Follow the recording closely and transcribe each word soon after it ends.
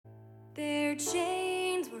Their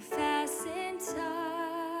chains were fastened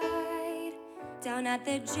tight down at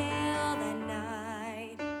the jail that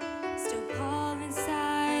night. Still Paul and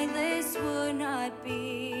Silas would not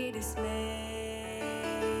be dismayed.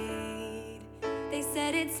 They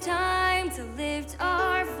said it's time to lift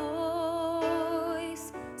our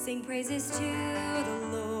voice, sing praises to the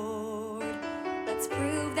Lord. Let's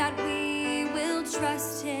prove that we will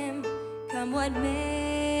trust Him, come what may.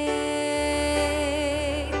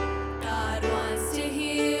 God wants to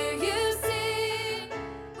hear you sing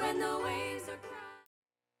when the waves are crying.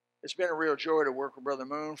 It's been a real joy to work with Brother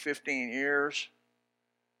Moon, 15 years.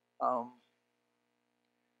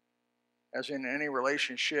 As in any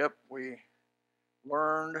relationship, we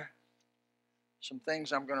learned some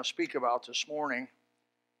things I'm going to speak about this morning.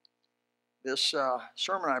 This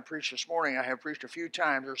sermon I preached this morning, I have preached a few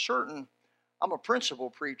times. I'm a principal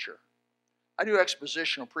preacher. I do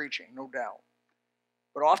expositional preaching, no doubt.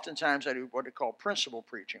 But oftentimes I do what they call principal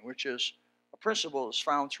preaching, which is a principle that's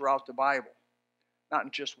found throughout the Bible, not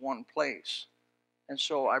in just one place. And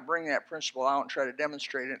so I bring that principle out and try to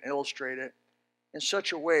demonstrate it and illustrate it in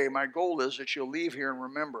such a way. My goal is that you'll leave here and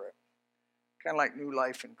remember it, kind of like new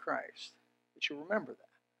life in Christ, that you'll remember that.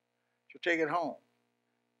 You'll take it home.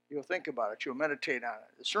 You'll think about it. You'll meditate on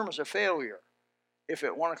it. The sermon's a failure if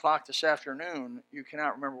at 1 o'clock this afternoon you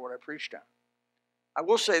cannot remember what I preached on. I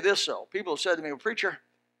will say this, though. People have said to me, well, preacher,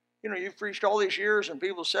 you've preached all these years, and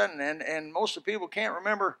people said, and most of the people can't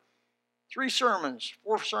remember 4 sermons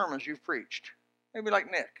you've preached. Maybe like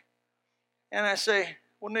Nick. And I say,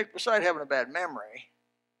 well, Nick, besides having a bad memory,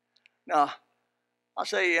 now, I'll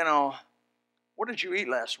say, what did you eat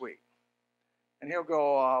last week? And he'll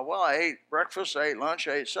go, well, I ate breakfast, I ate lunch,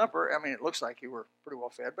 I ate supper. I mean, it looks like you were pretty well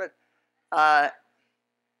fed, but I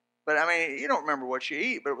mean, you don't remember what you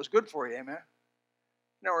eat, but it was good for you, amen?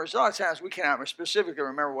 In other words, a lot of times we cannot specifically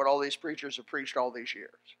remember what all these preachers have preached all these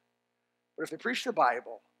years. But if they preach the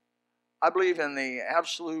Bible, I believe in the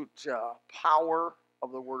absolute power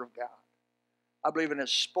of the Word of God. I believe in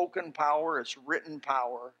its spoken power, its written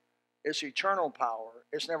power, its eternal power,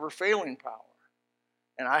 its never failing power.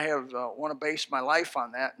 And I have want to base my life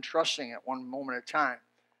on that and trusting it one moment at a time.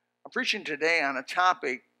 I'm preaching today on a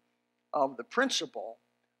topic of the principle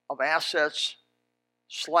of assets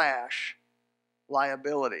 /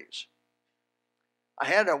 liabilities. I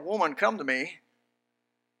had a woman come to me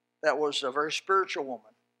that was a very spiritual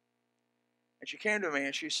woman. And she came to me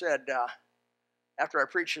and she said, after I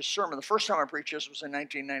preached this sermon, the first time I preached this was in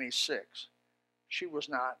 1996. She was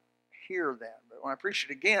not here then. But when I preached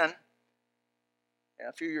it again,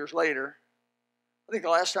 a few years later, I think the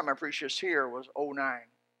last time I preached this here was 2009.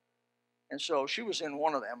 And so she was in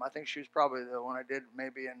one of them. I think she was probably the one I did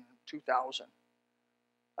maybe in 2000.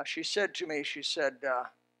 She said to me,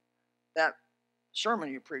 that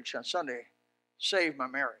sermon you preached on Sunday saved my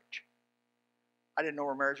marriage. I didn't know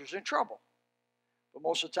her marriage was in trouble. But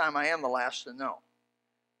most of the time I am the last to know.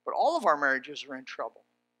 But all of our marriages are in trouble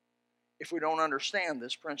if we don't understand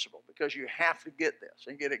this principle, because you have to get this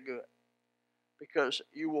and get it good. Because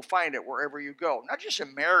you will find it wherever you go. Not just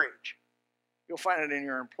in marriage. You'll find it in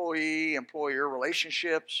your employee-employer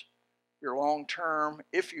relationships, your long-term.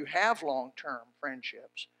 If you have long-term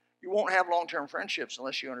friendships, you won't have long-term friendships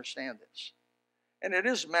unless you understand this. And it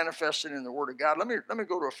is manifested in the Word of God. Let me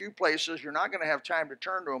go to a few places. You're not going to have time to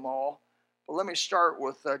turn to them all. But let me start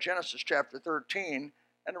with Genesis chapter 13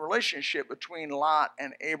 and the relationship between Lot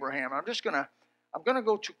and Abraham. I'm going to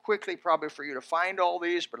go too quickly probably for you to find all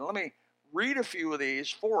these, but let me read a few of these,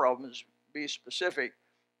 4 of them to be specific,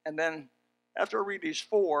 and then after I read these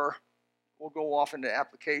 4, we'll go off into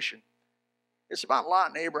application. It's about Lot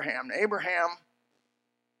and Abraham. Abraham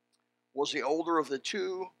was the older of the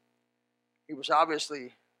two. He was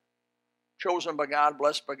obviously chosen by God,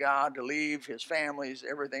 blessed by God to leave his families,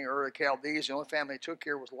 everything, Ur of the Chaldees. The only family he took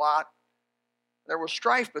here was Lot. There was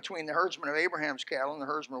strife between the herdsmen of Abraham's cattle and the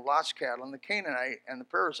herdsmen of Lot's cattle, and the Canaanite and the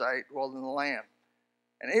Perizzite dwelled in the land.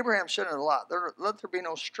 And Abraham said unto Lot, let there be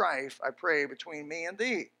no strife, I pray, between me and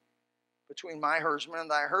thee, between my herdsman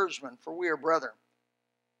and thy herdsman, for we are brethren.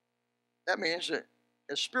 That means that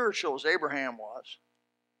as spiritual as Abraham was,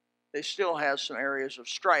 they still have some areas of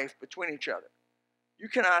strife between each other. You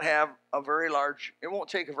cannot have it won't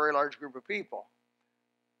take a very large group of people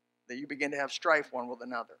that you begin to have strife one with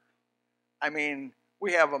another. I mean,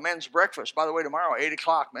 we have a men's breakfast. By the way, tomorrow, 8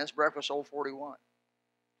 o'clock, men's breakfast, Old 41.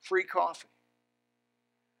 Free coffee.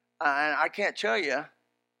 And I can't tell you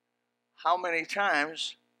how many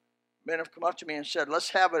times men have come up to me and said,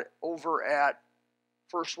 let's have it over at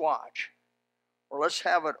First Watch, or let's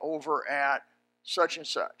have it over at such and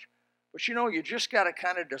such. But you just got to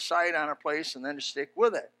kind of decide on a place and then stick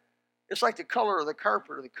with it. It's like the color of the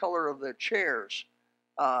carpet or the color of the chairs.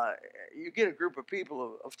 You get a group of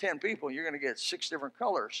people of 10 people, you're going to get 6 different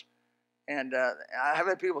colors. And I have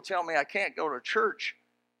had people tell me I can't go to church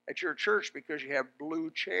at your church because you have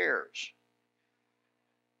blue chairs.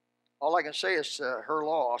 All I can say is her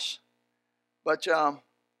loss. But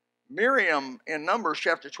Miriam in Numbers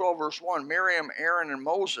chapter 12, verse 1, Miriam, Aaron, and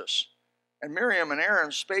Moses. And Miriam and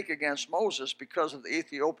Aaron spake against Moses because of the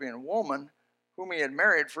Ethiopian woman whom he had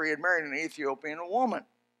married, for he had married an Ethiopian woman.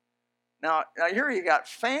 Now here you got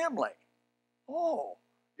family. Oh,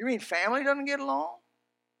 you mean family doesn't get along?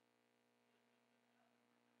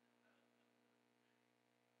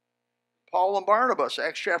 Paul and Barnabas,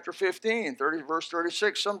 Acts chapter 15, verse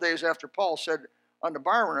 36, some days after Paul said unto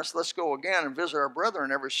Barnabas, let's go again and visit our brethren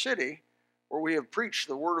in every city where we have preached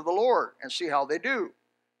the word of the Lord and see how they do.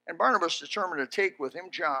 And Barnabas determined to take with him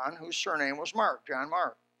John, whose surname was Mark, John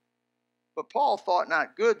Mark. But Paul thought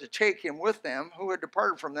not good to take him with them, who had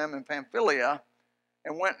departed from them in Pamphylia,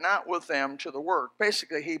 and went not with them to the work.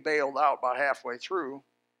 Basically, he bailed out about halfway through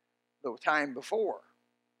the time before.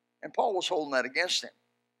 And Paul was holding that against him.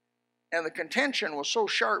 And the contention was so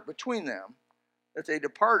sharp between them that they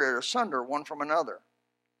departed asunder one from another.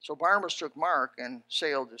 So Barnabas took Mark and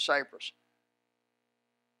sailed to Cyprus.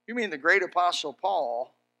 You mean the great apostle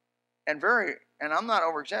Paul, and I'm not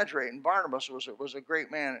over-exaggerating, Barnabas was a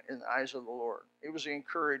great man in the eyes of the Lord. He was the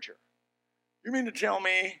encourager. You mean to tell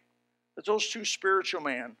me that those 2 spiritual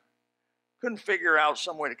men couldn't figure out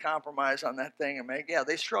some way to compromise on that thing and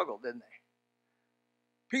they struggled, didn't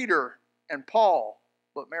they? Peter and Paul,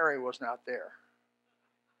 but Mary was not there.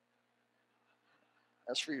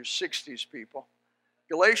 That's for you 60s people.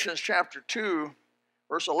 Galatians chapter 2,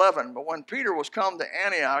 verse 11. But when Peter was come to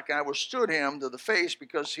Antioch, I withstood him to the face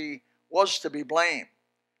because he was to be blamed.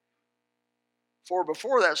 For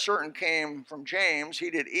before that certain came from James, he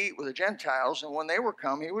did eat with the Gentiles, and when they were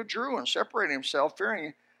come, he withdrew and separated himself,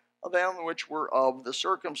 fearing of them which were of the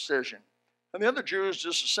circumcision. And the other Jews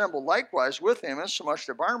disassembled likewise with him, insomuch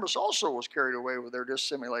that Barnabas also was carried away with their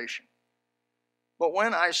dissimulation. But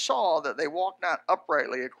when I saw that they walked not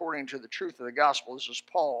uprightly according to the truth of the gospel, this is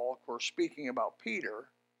Paul, of course, speaking about Peter,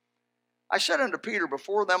 I said unto Peter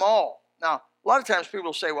before them all. Now, a lot of times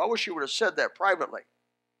people say, well, I wish you would have said that privately.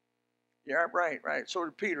 Yeah, right. So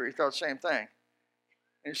did Peter. He thought the same thing.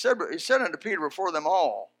 And he said unto Peter before them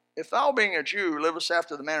all, if thou being a Jew livest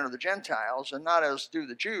after the manner of the Gentiles, and not as do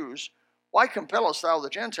the Jews, why compellest thou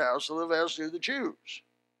the Gentiles to live as do the Jews?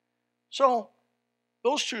 So,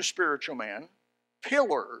 those 2 spiritual men,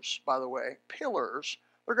 pillars, by the way, pillars,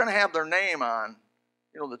 they're going to have their name on,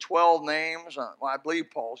 the 12 names. Well, I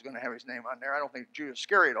believe Paul's going to have his name on there. I don't think Judas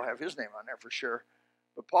Iscariot will have his name on there for sure.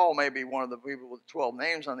 But Paul may be one of the people with 12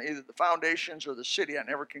 names on either the foundations or the city. I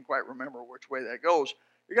never can quite remember which way that goes.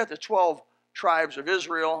 You got the 12 tribes of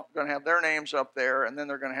Israel going to have their names up there, and then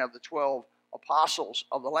they're going to have the 12 apostles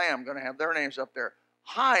of the Lamb going to have their names up there.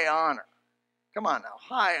 High honor. Come on now,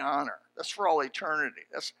 high honor. That's for all eternity.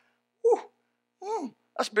 That's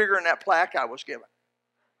bigger than that plaque I was given.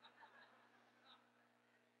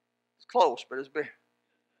 It's close, but it's big.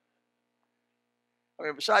 I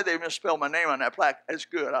mean, besides they misspelled my name on that plaque, it's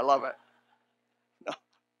good. I love it. No,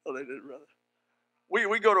 they didn't, brother.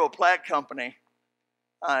 We go to a plaque company.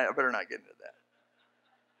 I better not get into that.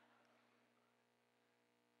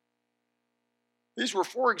 These were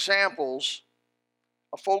 4 examples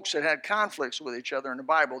of folks that had conflicts with each other in the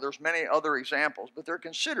Bible. There's many other examples, but they're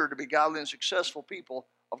considered to be godly and successful people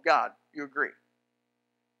of God. You agree?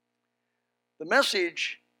 The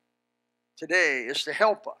message today is to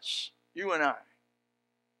help us, you and I,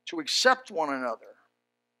 to accept one another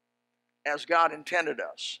as God intended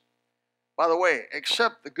us. By the way,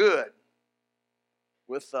 accept the good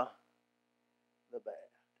with the bad.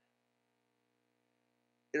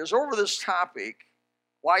 It is over this topic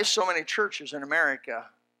why so many churches in America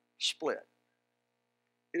split.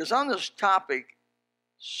 It is on this topic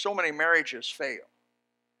so many marriages fail.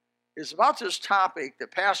 It's about this topic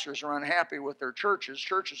that pastors are unhappy with their churches,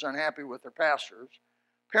 churches unhappy with their pastors,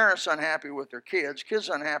 parents unhappy with their kids, kids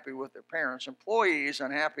unhappy with their parents, employees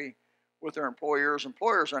unhappy with their employers,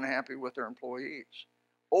 employers unhappy with their employees.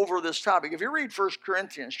 Over this topic, if you read 1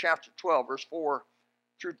 Corinthians chapter 12, verse 4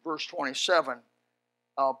 through verse 27,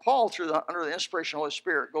 Paul, under the inspiration of the Holy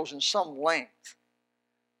Spirit, goes in some length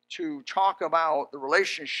to talk about the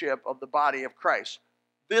relationship of the body of Christ.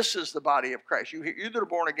 This is the body of Christ. You that are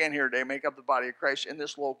born again here today make up the body of Christ in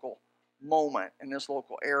this local moment, in this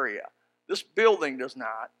local area. This building does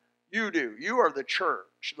not. You do. You are the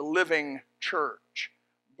church, the living church,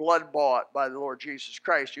 blood-bought by the Lord Jesus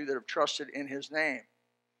Christ, you that have trusted in his name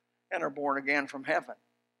and are born again from heaven.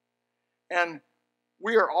 And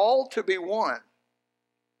we are all to be one.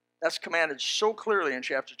 That's commanded so clearly in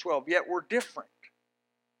chapter 12, yet we're different.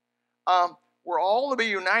 We're all to be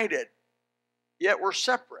united, yet we're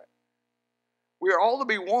separate. We are all to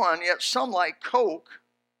be one, yet some like Coke.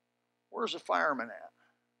 Where's the fireman at?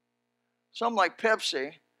 Some like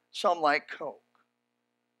Pepsi, some like Coke.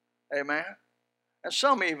 Amen? And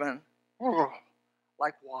some even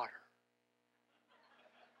like water.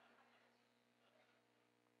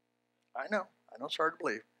 I know it's hard to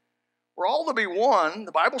believe. We're all to be one,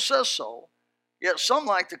 the Bible says so, yet some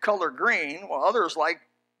like the color green, while others like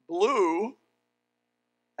blue,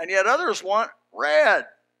 and yet others want red.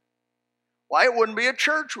 Why, it wouldn't be a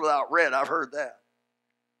church without red. I've heard that.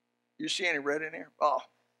 You see any red in here? Oh.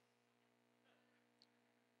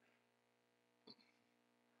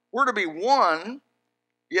 We're to be one,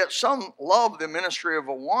 yet some love the ministry of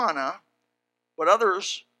Awana, but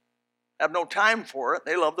others have no time for it.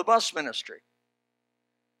 They love the bus ministry.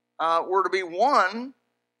 We're to be one,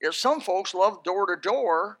 yet some folks love door to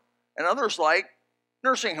door, and others like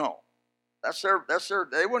nursing home. That's their.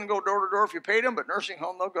 They wouldn't go door to door if you paid them, but nursing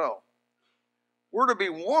home they'll go. We're to be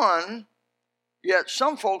one, yet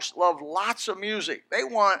some folks love lots of music. They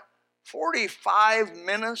want 45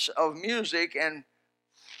 minutes of music and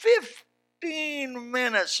 15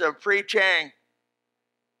 minutes of preaching.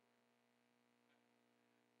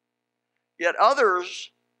 Yet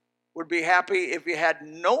others would be happy if you had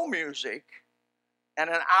no music and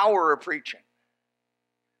an hour of preaching.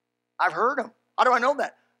 I've heard them. How do I know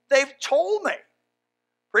that? They've told me,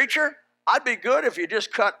 preacher, I'd be good if you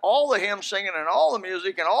just cut all the hymn singing and all the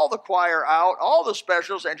music and all the choir out, all the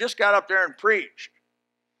specials, and just got up there and preached.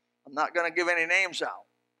 I'm not going to give any names out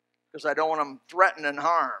because I don't want them threatened and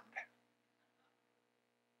harmed.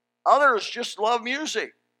 Others just love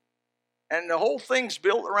music, and the whole thing's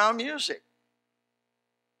built around music.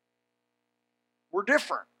 We're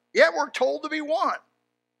different, yet we're told to be one.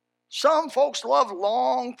 Some folks love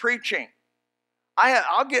long preaching.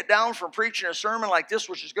 I'll get down from preaching a sermon like this,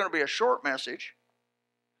 which is going to be a short message.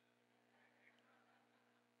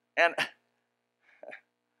 And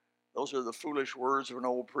those are the foolish words of an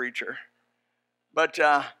old preacher. But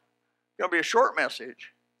going to be a short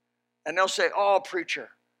message. And they'll say, oh, preacher,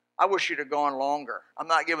 I wish you'd have gone longer. I'm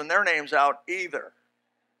not giving their names out either.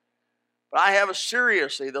 But I have a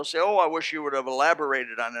seriously, they'll say, oh, I wish you would have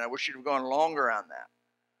elaborated on it. I wish you'd have gone longer on that.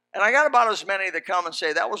 And I got about as many that come and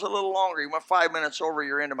say, that was a little longer. You went 5 minutes over,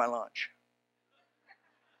 you're into my lunch.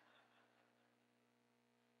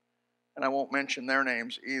 And I won't mention their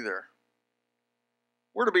names either.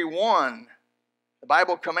 We're to be one. The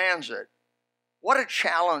Bible commands it. What a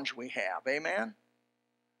challenge we have, amen?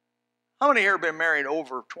 How many here have been married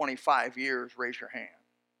over 25 years? Raise your hand.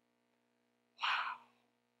 Wow.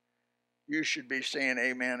 You should be saying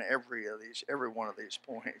amen every one of these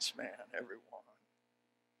points, man, every one.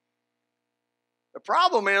 The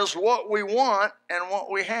problem is what we want and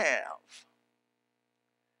what we have.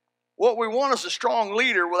 What we want is a strong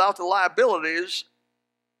leader without the liabilities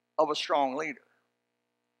of a strong leader.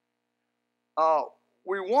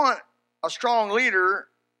 We want a strong leader.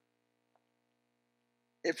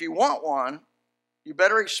 If you want one, you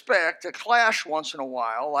better expect a clash once in a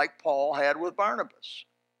while like Paul had with Barnabas.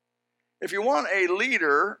 If you want a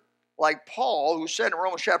leader like Paul, who said in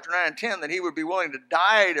Romans chapter 9 and 10 that he would be willing to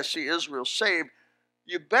die to see Israel saved,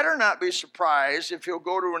 you better not be surprised if he'll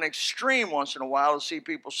go to an extreme once in a while to see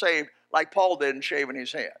people saved, like Paul did in shaving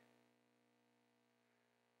his head.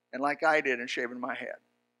 And like I did in shaving my head.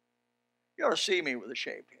 You ought to see me with a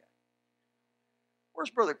shaved head. Where's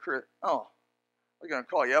Brother Chris? Oh, I was going to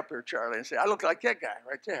call you up here, Charlie, and say, I look like that guy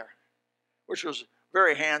right there. Which was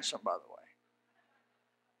very handsome, by the way.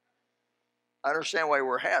 I understand why you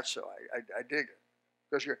wear hats, so I dig it.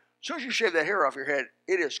 Because as soon as you shave that hair off your head,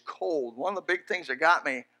 it is cold. One of the big things that got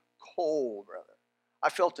me, cold, brother. I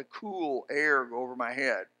felt the cool air go over my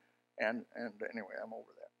head. And anyway, I'm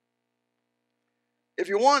over that. If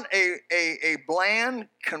you want a bland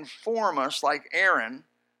conformist like Aaron,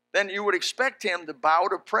 then you would expect him to bow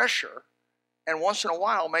to pressure and once in a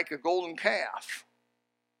while make a golden calf.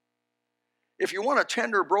 If you want a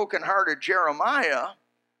tender, broken-hearted Jeremiah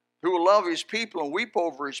who will love his people and weep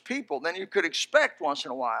over his people, then you could expect once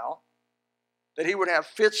in a while that he would have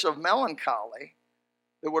fits of melancholy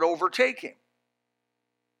that would overtake him.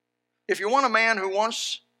 If you want a man who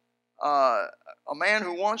wants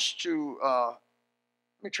to, let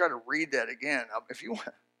me try to read that again. If you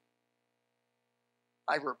want,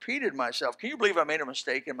 I've repeated myself. Can you believe I made a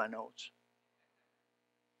mistake in my notes?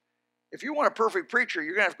 If you want a perfect preacher,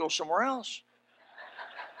 you're going to have to go somewhere else.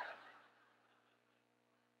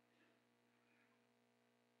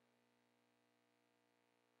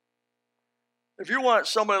 If you want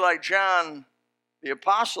somebody like John, the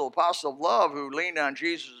apostle of love, who leaned on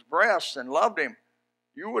Jesus' breast and loved him,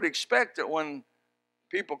 you would expect that when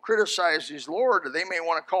people criticize his Lord, they may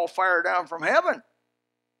want to call fire down from heaven.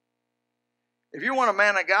 If you want a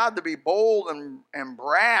man of God to be bold and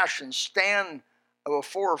brash and stand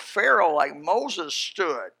before Pharaoh like Moses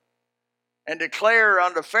stood and declare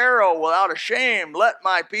unto Pharaoh without a shame, let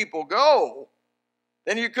my people go,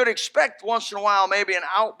 then you could expect once in a while maybe an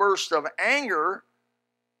outburst of anger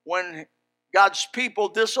when God's people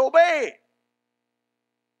disobey.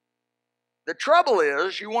 The trouble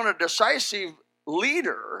is, you want a decisive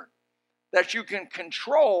leader that you can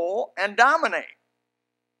control and dominate.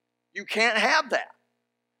 You can't have that,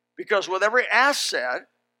 because with every asset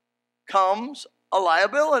comes a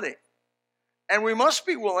liability. And we must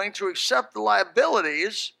be willing to accept the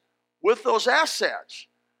liabilities with those assets.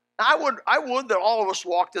 I would that all of us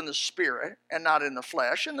walked in the Spirit and not in the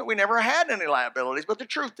flesh, and that we never had any liabilities. But the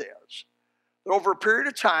truth is that over a period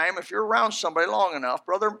of time, if you're around somebody long enough,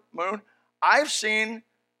 Brother Moon, I've seen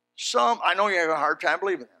some, I know you have a hard time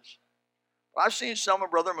believing this, but I've seen some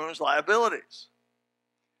of Brother Moon's liabilities.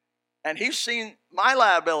 And he's seen my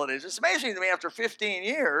liabilities. It's amazing to me after 15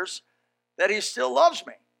 years that he still loves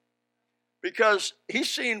me, because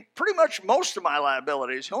he's seen pretty much most of my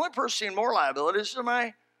liabilities. The only person seen more liabilities is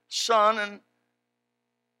my son and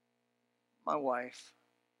my wife.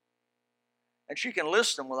 And she can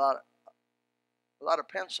list them without a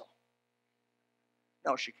pencil.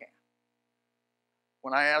 No, she can't.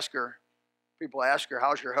 When I ask her, people ask her,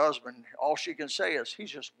 how's your husband? All she can say is,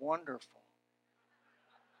 he's just wonderful.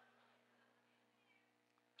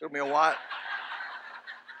 Took me a while.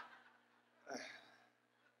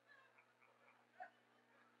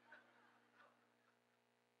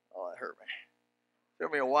 Oh, that hurt me.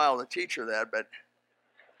 Took me a while to teach her that, but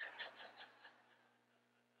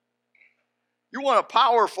you want a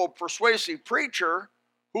powerful, persuasive preacher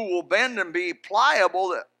who will bend and be pliable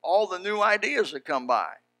to all the new ideas that come by.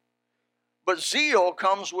 But zeal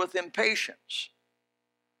comes with impatience.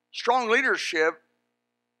 Strong leadership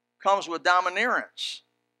comes with domineerance.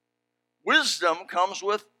 Wisdom comes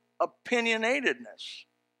with opinionatedness,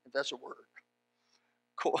 if that's a word.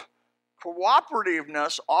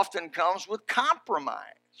 Cooperativeness often comes with compromise.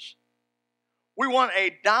 We want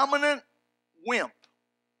a dominant wimp.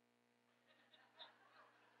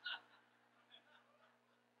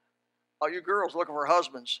 Oh, you girls looking for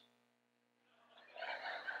husbands.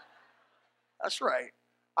 That's right.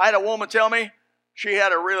 I had a woman tell me she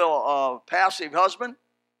had a real passive husband.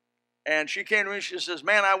 And she came to me and she says,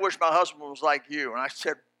 man, I wish my husband was like you. And I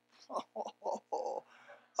said,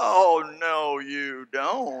 oh no, you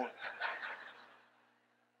don't.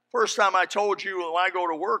 First time I told you when I go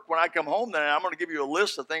to work, when I come home, then I'm going to give you a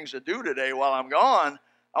list of things to do today while I'm gone.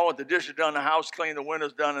 I want the dishes done, the house clean, the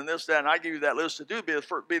windows done, and this, that, and I give you that list to do.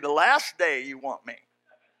 Be the last day you want me.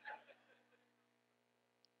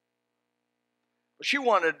 But she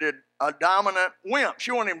wanted a dominant wimp.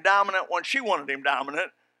 She wanted him dominant when she wanted him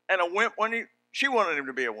dominant, and a wimp when she wanted him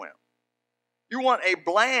to be a wimp. You want a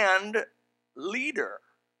bland leader.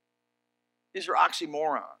 These are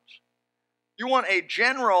oxymorons. You want a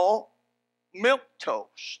general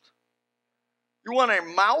milquetoast. You want a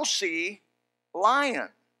mousy lion.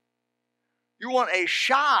 You want a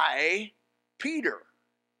shy Peter.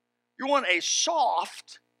 You want a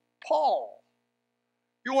soft Paul.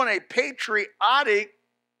 You want a patriotic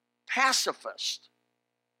pacifist.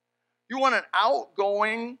 You want an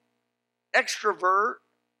outgoing extrovert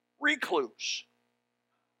recluse.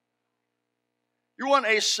 You want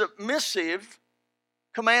a submissive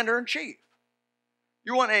commander-in-chief.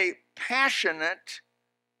 You want a passionate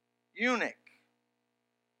eunuch.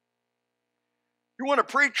 You want a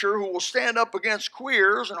preacher who will stand up against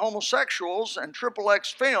queers and homosexuals and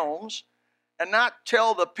XXX films and not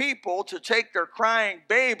tell the people to take their crying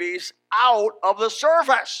babies out of the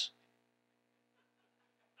service.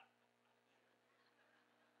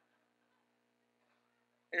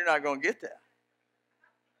 You're not going to get that.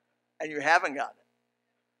 And you haven't got it.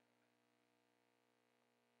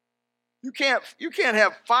 You can't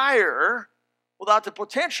have fire without the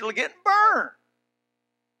potential of getting burned.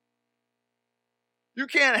 You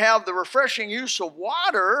can't have the refreshing use of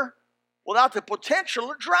water without the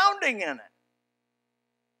potential of drowning in it.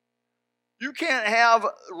 You can't have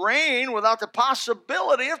rain without the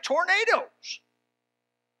possibility of tornadoes.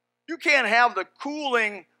 You can't have the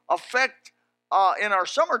cooling effect in our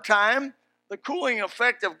summertime, the cooling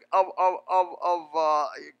effect of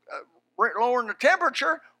lowering the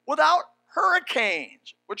temperature without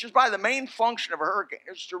hurricanes, which is by the main function of a hurricane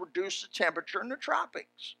is to reduce the temperature in the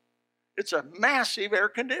tropics. It's a massive air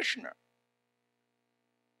conditioner.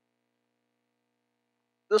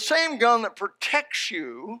 the same gun that protects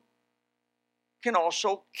you can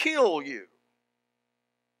also kill you.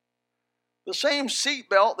 The same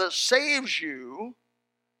seatbelt that saves you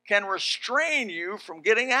can restrain you from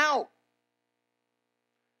getting out.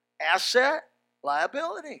 Asset,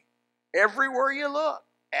 liability. Everywhere you look,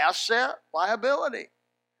 asset, liability.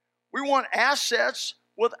 We want assets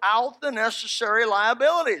without the necessary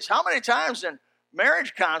liabilities. How many times in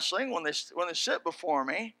marriage counseling, when they sit before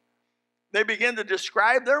me, they begin to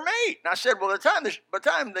describe their mate? And I said, well, by the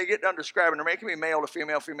time they get done describing their mate, it can be male to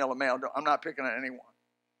female, female to male. I'm not picking on anyone.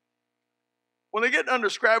 When they get done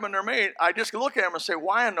describing their mate, I just look at them and say,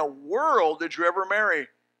 why in the world did you ever marry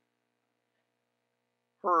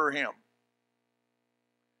her or him?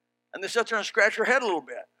 And they sit there and scratch their head a little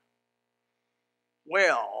bit.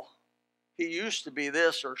 Well, he used to be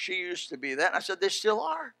this or she used to be that. And I said, they still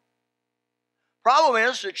are. Problem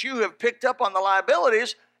is that you have picked up on the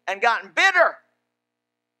liabilities and gotten bitter.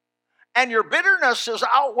 And your bitterness has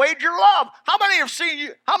outweighed your love. How many have seen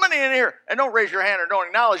you? How many in here, and don't raise your hand or don't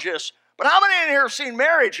acknowledge this, but how many in here have seen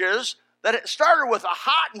marriages that it started with a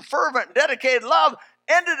hot and fervent and dedicated love,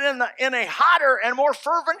 ended in a hotter and more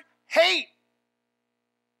fervent hate?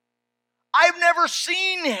 I've never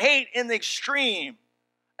seen hate in the extreme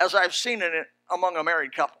as I've seen it among a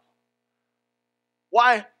married couple.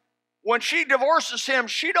 Why? When she divorces him,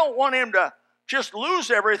 she don't want him to just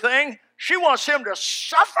lose everything. She wants him to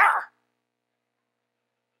suffer.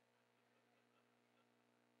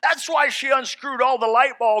 That's why she unscrewed all the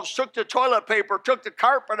light bulbs, took the toilet paper, took the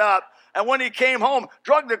carpet up, and when he came home,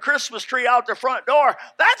 drug the Christmas tree out the front door.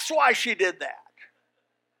 That's why she did that.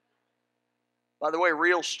 By the way,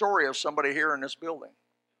 real story of somebody here in this building.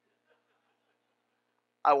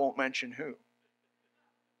 I won't mention who.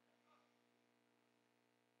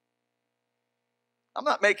 I'm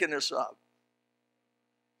not making this up.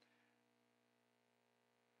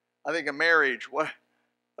 I think a marriage,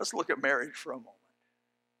 let's look at marriage for a moment.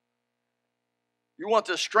 You want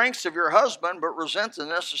the strengths of your husband, but resent the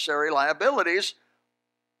necessary liabilities.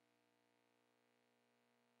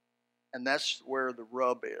 And that's where the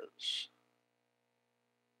rub is.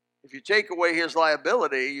 If you take away his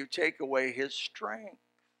liability, you take away his strength.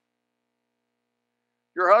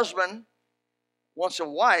 Your husband wants a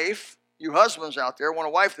wife, you husbands out there want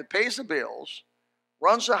a wife that pays the bills,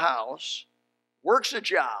 runs a house, works a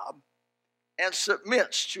job, and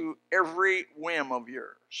submits to every whim of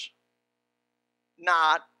yours.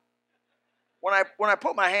 Not, when I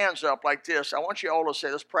put my hands up like this, I want you all to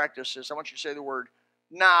say, let's practice this. I want you to say the word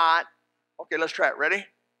not. Okay, let's try it. Ready?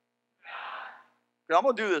 I'm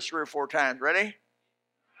going to do this 3 or 4 times. Ready?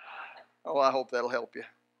 Oh, I hope that'll help you.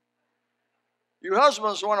 You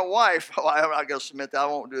husbands want a wife. Oh, I'm not going to submit that. I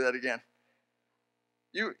won't do that again.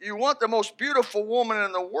 You want the most beautiful woman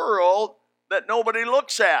in the world that nobody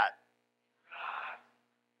looks at.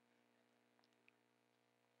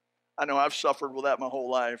 I know I've suffered with that my whole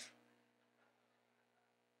life.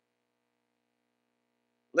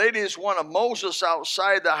 Ladies want a Moses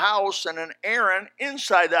outside the house and an Aaron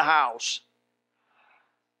inside the house.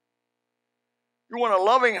 You want a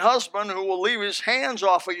loving husband who will leave his hands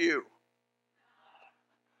off of you.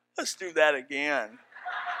 Let's do that again.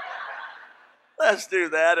 Let's do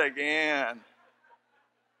that again.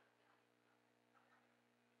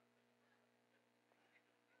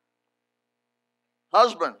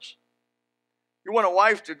 Husbands, you want a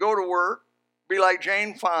wife to go to work, be like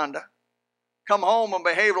Jane Fonda, come home and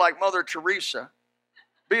behave like Mother Teresa,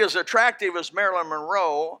 be as attractive as Marilyn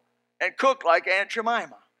Monroe, and cook like Aunt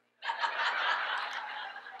Jemima.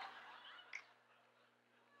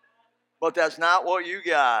 But that's not what you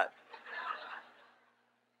got.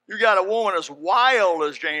 You got a woman as wild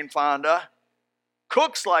as Jane Fonda,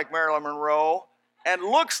 cooks like Marilyn Monroe, and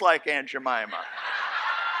looks like Aunt Jemima.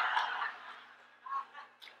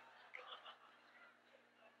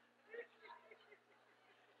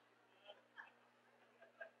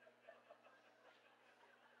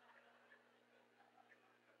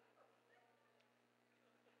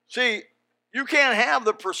 See, you can't have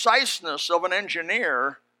the preciseness of an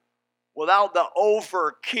engineer without the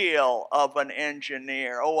overkill of an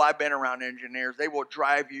engineer. Oh, I've been around engineers. They will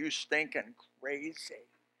drive you stinking crazy.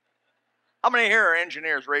 How many here are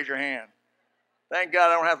engineers? Raise your hand. Thank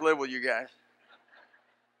God I don't have to live with you guys.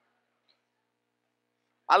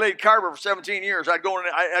 I laid carpet for 17 years. I'd go in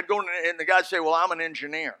and the guy'd say, well, I'm an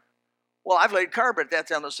engineer. Well, I've laid carpet at that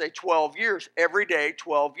time, let's say 12 years. Every day,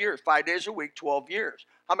 12 years. 5 days a week, 12 years.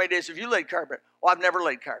 How many days have you laid carpet? Well, I've never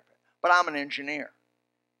laid carpet, but I'm an engineer.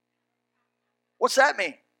 What's that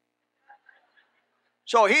mean?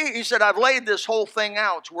 So he said, I've laid this whole thing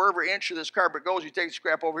out to wherever inch of this carpet goes, you take the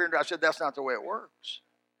scrap over here. And I said, that's not the way it works.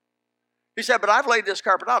 He said, but I've laid this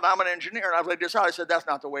carpet out. I'm an engineer, and I've laid this out. I said, that's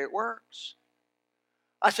not the way it works.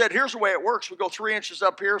 I said, here's the way it works. We go 3 inches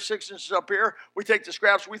up here, 6 inches up here. We take the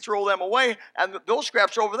scraps, we throw them away, and those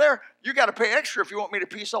scraps over there, you got to pay extra if you want me to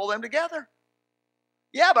piece all them together.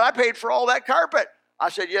 Yeah, but I paid for all that carpet. I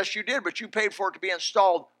said, yes, you did, but you paid for it to be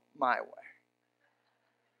installed my way.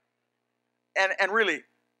 And really,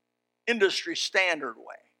 industry standard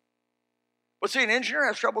way. But see, an engineer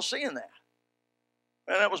has trouble seeing that.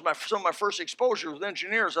 And that was some of my first exposure with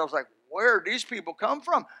engineers. I was like, where did these people come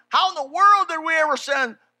from? How in the world did we ever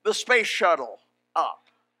send the space shuttle up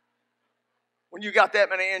when you got that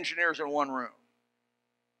many engineers in one room?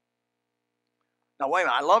 Now, wait a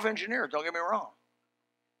minute. I love engineers. Don't get me wrong.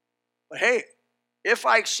 But hey, if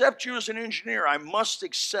I accept you as an engineer, I must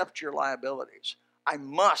accept your liabilities. I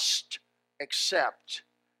must accept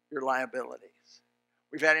your liabilities.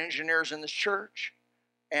 We've had engineers in this church,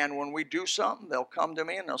 and when we do something, they'll come to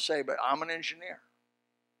me and they'll say, but I'm an engineer.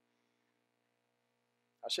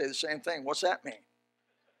 I say the same thing. What's that mean?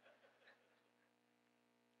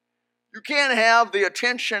 You can't have the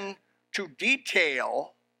attention to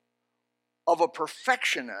detail of a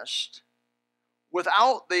perfectionist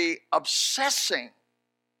without the obsessing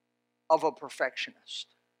of a perfectionist.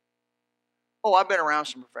 Oh, I've been around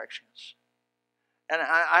some perfectionists. And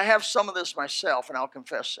I have some of this myself, and I'll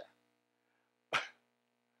confess that.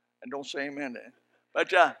 And don't say amen to it.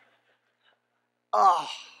 But,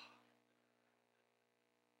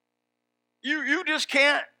 you just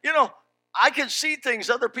can't, I can see things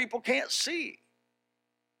other people can't see.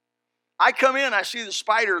 I come in, I see the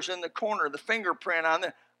spiders in the corner, the fingerprint on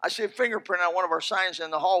there. I see a fingerprint on one of our signs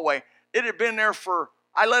in the hallway. It had been there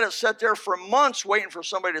I let it sit there for months waiting for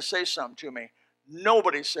somebody to say something to me.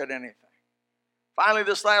 Nobody said anything. Finally,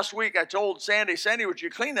 this last week, I told Sandy, would you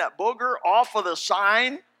clean that booger off of the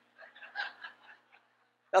sign?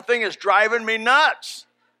 That thing is driving me nuts.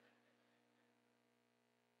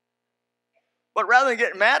 But rather than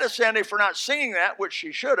getting mad at Sandy for not seeing that, which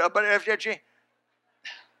she should have, but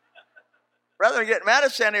rather than getting mad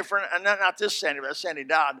at Sandy for, not this Sandy, but Sandy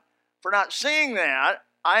Dodd, for not seeing that,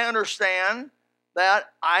 I understand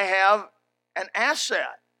that I have an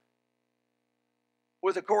asset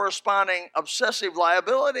with a corresponding obsessive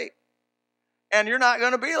liability. And you're not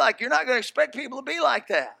going to expect people to be like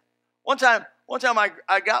that. One time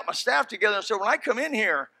I got my staff together and said, when I come in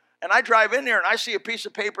here and I drive in there and I see a piece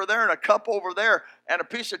of paper there and a cup over there and a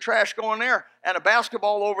piece of trash going there and a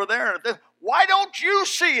basketball over there, and why don't you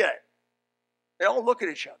see it? They all look at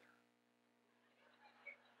each other.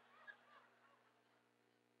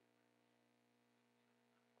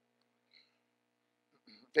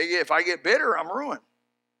 If I get bitter, I'm ruined.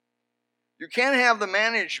 You can't have the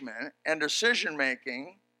management and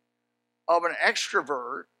decision-making of an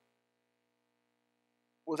extrovert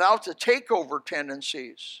without the takeover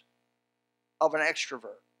tendencies of an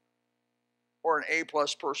extrovert or an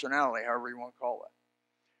A-plus personality, however you want to call it.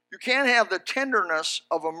 You can't have the tenderness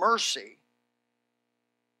of a Mercy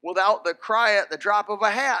without the cry at the drop of a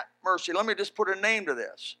hat. Mercy, let me just put a name to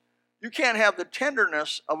this. You can't have the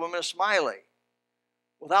tenderness of a Miss Miley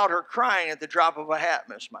without her crying at the drop of a hat,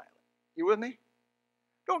 Miss Miley. You with me?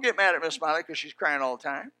 Don't get mad at Miss Miley because she's crying all the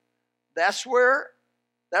time. That's her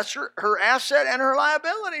asset and her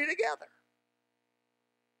liability together.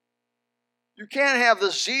 You can't have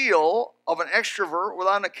the zeal of an extrovert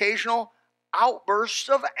without an occasional outburst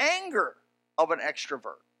of anger of an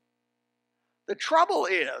extrovert. The trouble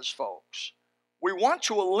is, folks, we want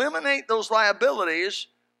to eliminate those liabilities,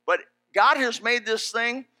 but God has made this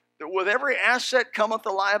thing that with every asset cometh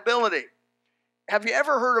a liability. Have you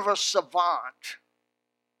ever heard of a savant?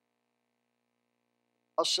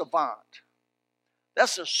 A savant.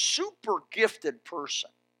 That's a super gifted person.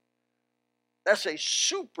 That's a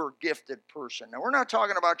super gifted person. Now, we're not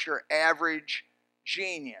talking about your average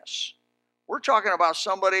genius. We're talking about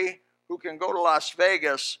somebody who can go to Las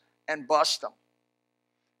Vegas and bust them.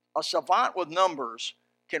 A savant with numbers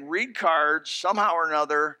can read cards somehow or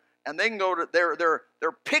another, and they can go to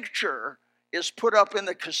their picture is put up in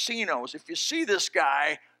the casinos. If you see this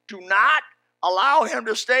guy, do not allow him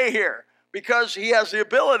to stay here because he has the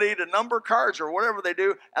ability to number cards or whatever they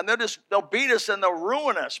do, and they'll beat us and they'll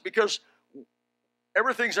ruin us because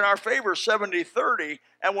everything's in our favor 70-30,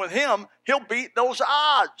 and with him, he'll beat those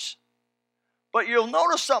odds. But you'll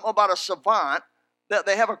notice something about a savant, that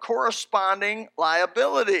they have a corresponding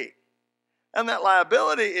liability. And that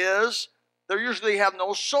liability is they usually have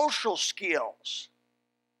no social skills.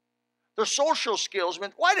 Their social skills,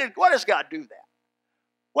 why does God do that?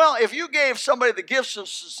 Well, if you gave somebody the gifts of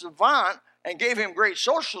savant and gave him great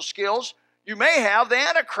social skills, you may have the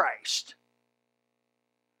Antichrist.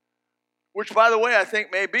 which, by the way, I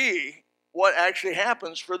think may be what actually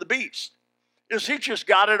happens for the beast, is he just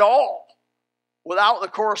got it all without the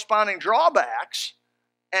corresponding drawbacks,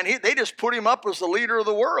 and they just put him up as the leader of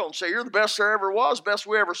the world and say, you're the best there ever was, best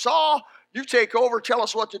we ever saw. You take over, tell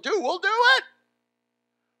us what to do, we'll do it.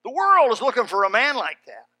 The world is looking for a man like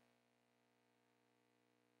that.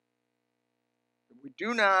 We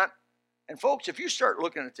do not, and folks, if you start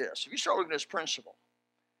looking at this, if you start looking at this principle,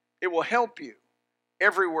 it will help you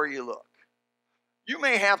everywhere you look. You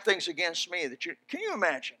may have things against me that can you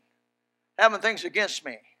imagine having things against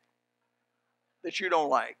me that you don't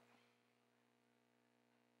like?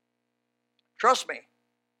 Trust me,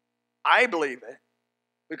 I believe it,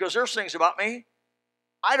 because there's things about me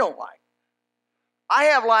I don't like. I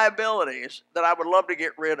have liabilities that I would love to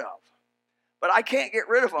get rid of, but I can't get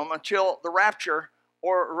rid of them until the rapture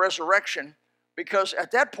or resurrection, because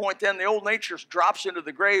at that point then the old nature drops into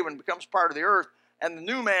the grave and becomes part of the earth, and the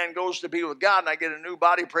new man goes to be with God, and I get a new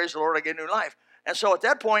body, praise the Lord, I get new life. And so at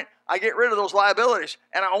that point, I get rid of those liabilities,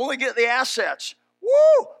 and I only get the assets.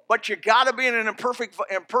 Woo! But you got to be in a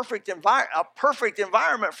perfect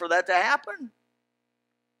environment for that to happen.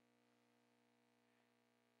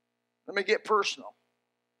 Let me get personal.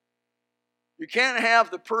 You can't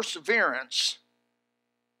have the perseverance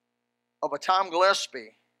of a Tom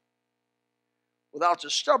Gillespie without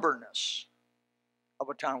the stubbornness of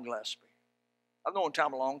a Tom Gillespie. I've known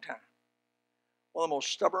Tom a long time. One of the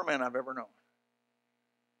most stubborn men I've ever known.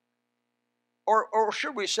 Or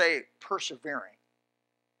should we say persevering?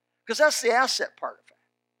 Because that's the asset part of it.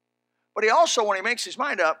 But he also, when he makes his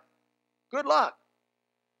mind up, good luck.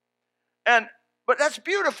 But that's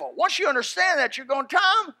beautiful. Once you understand that, you're going,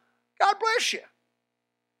 Tom, God bless you.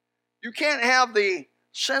 You can't have the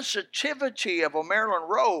sensitivity of a Marilyn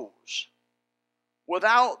Rose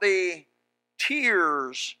without the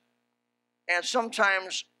tears and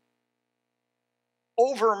sometimes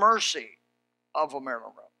over mercy of a Marilyn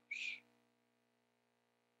Rose.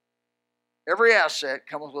 Every asset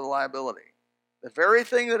comes with a liability. The very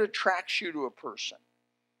thing that attracts you to a person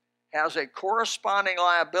has a corresponding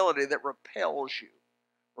liability that repels you.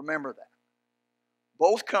 Remember that.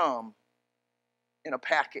 Both come in a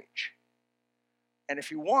package. And if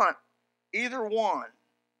you want either one,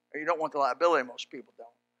 or you don't want the liability, most people don't.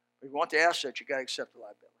 But if you want the asset, you got to accept the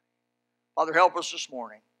liability. Father, help us this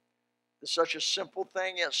morning. It's such a simple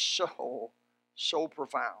thing, yet so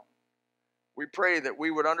profound. We pray that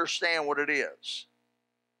we would understand what it is.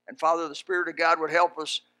 And Father, the Spirit of God would help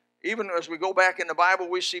us. Even as we go back in the Bible,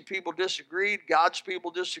 we see people disagreed. God's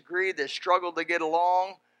people disagreed. They struggled to get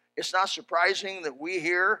along. It's not surprising that we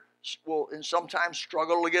here will sometimes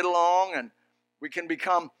struggle to get along. And we can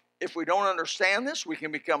become, if we don't understand this, we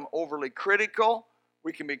can become overly critical.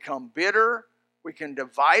 We can become bitter. We can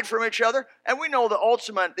divide from each other. And we know the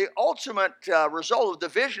ultimate result of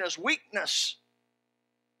division is weakness.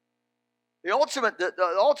 The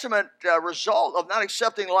ultimate result of not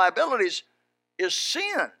accepting liabilities is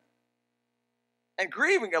sin and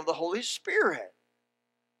grieving of the Holy Spirit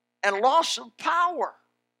and loss of power.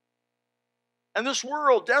 And this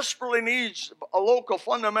world desperately needs a local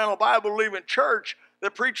fundamental Bible-believing church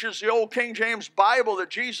that preaches the old King James Bible that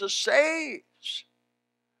Jesus saves.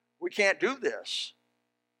 We can't do this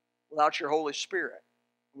without your Holy Spirit.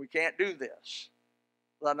 We can't do this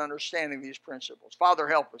without understanding these principles. Father,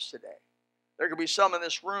 help us today. There could be some in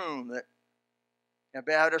this room that have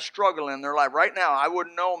had a struggle in their life. Right now, I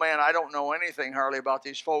wouldn't know, man. I don't know anything hardly about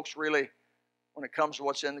these folks really when it comes to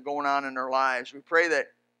what's going on in their lives. We pray that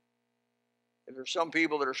if there's some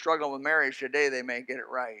people that are struggling with marriage today, they may get it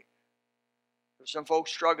right. There's some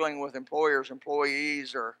folks struggling with employers,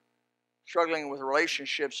 employees, or struggling with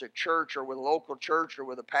relationships at church or with a local church or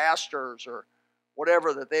with the pastors or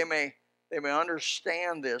whatever, that they may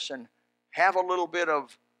understand this and have a little bit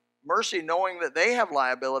of mercy, knowing that they have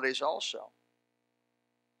liabilities also.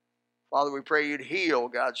 Father, we pray you'd heal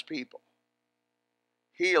God's people.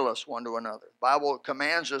 Heal us one to another. The Bible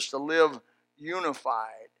commands us to live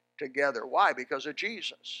unified together. Why? Because of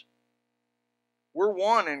Jesus. We're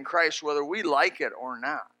one in Christ whether we like it or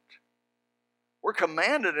not. We're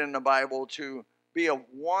commanded in the Bible to be of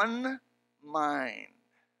one mind.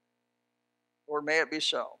 Lord, may it be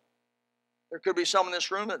so. There could be some in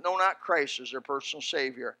this room that know not Christ as their personal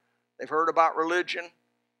Savior. They've heard about religion.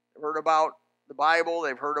 They've heard about the Bible.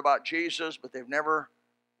 They've heard about Jesus, but they've never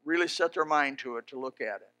really set their mind to it to look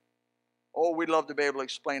at it. Oh, we'd love to be able to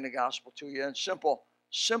explain the gospel to you in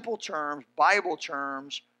simple terms, Bible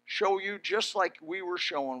terms, show you just like we were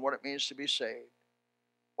showing what it means to be saved.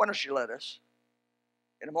 Why don't you let us?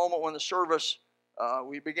 In a moment when the service,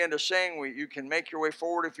 we begin to sing, you can make your way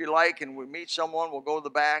forward if you like, and we meet someone, we'll go to the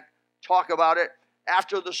back. talk about it.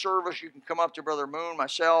 After the service, you can come up to Brother Moon,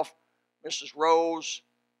 myself, Mrs. Rose,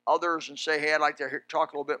 others, and say, hey, I'd like to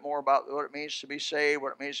talk a little bit more about what it means to be saved,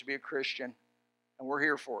 what it means to be a Christian, and we're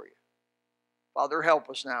here for you. Father, help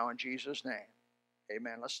us now in Jesus' name.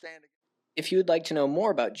 Amen. Let's stand again. If you would like to know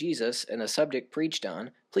more about Jesus and a subject preached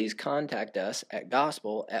on, please contact us at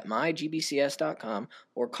gospel@mygbcs.com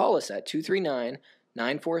or call us at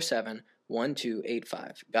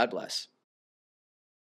 239-947-1285. God bless.